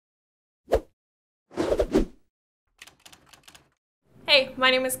Hey,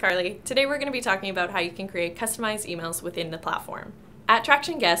 my name is Carly. Today we're going to be talking about how you can create customized emails within the platform. At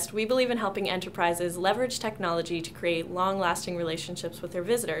Traction Guest, we believe in helping enterprises leverage technology to create long-lasting relationships with their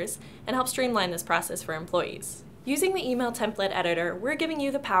visitors and help streamline this process for employees. Using the email template editor, we're giving you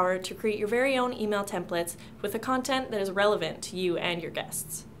the power to create your very own email templates with the content that is relevant to you and your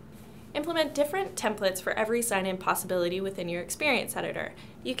guests. Implement different templates for every sign-in possibility within your experience editor.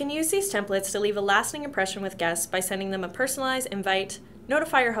 You can use these templates to leave a lasting impression with guests by sending them a personalized invite,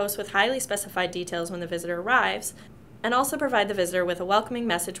 notify your host with highly specified details when the visitor arrives, and also provide the visitor with a welcoming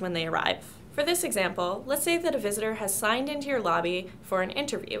message when they arrive. For this example, let's say that a visitor has signed into your lobby for an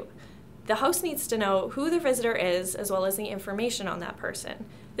interview. The host needs to know who the visitor is as well as the information on that person.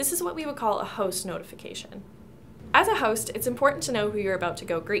 This is what we would call a host notification. As a host, it's important to know who you're about to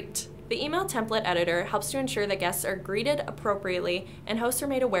go greet. The email template editor helps to ensure that guests are greeted appropriately and hosts are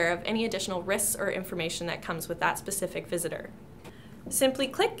made aware of any additional risks or information that comes with that specific visitor. Simply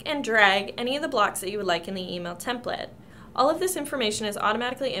click and drag any of the blocks that you would like in the email template. All of this information is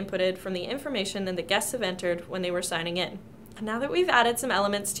automatically inputted from the information that the guests have entered when they were signing in. Now that we've added some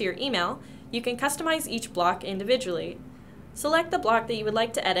elements to your email, you can customize each block individually. Select the block that you would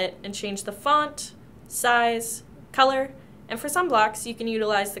like to edit and change the font, size, color, and for some blocks you can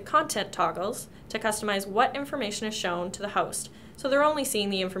utilize the content toggles to customize what information is shown to the host, so they're only seeing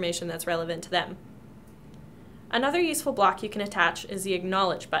the information that's relevant to them. Another useful block you can attach is the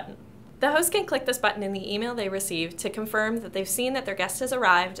Acknowledge button. The host can click this button in the email they receive to confirm that they've seen that their guest has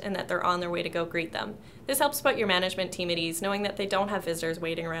arrived and that they're on their way to go greet them. This helps put your management team at ease knowing that they don't have visitors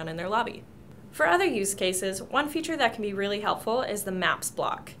waiting around in their lobby. For other use cases, one feature that can be really helpful is the Maps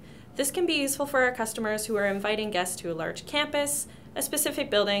block. This can be useful for our customers who are inviting guests to a large campus, a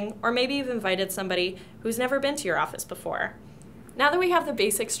specific building, or maybe you've invited somebody who's never been to your office before. Now that we have the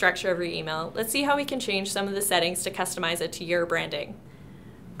basic structure of your email, let's see how we can change some of the settings to customize it to your branding.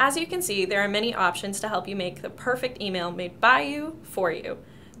 As you can see, there are many options to help you make the perfect email made by you, for you.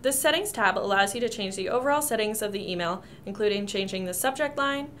 The Settings tab allows you to change the overall settings of the email, including changing the subject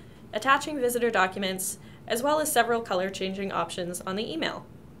line, attaching visitor documents, as well as several color changing options on the email.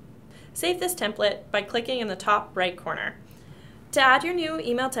 Save this template by clicking in the top right corner. To add your new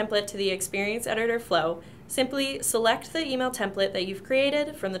email template to the Experience Editor flow, simply select the email template that you've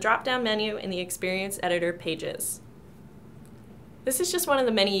created from the drop-down menu in the Experience Editor pages. This is just one of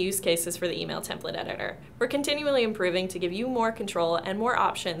the many use cases for the email template editor. We're continually improving to give you more control and more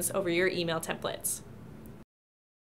options over your email templates.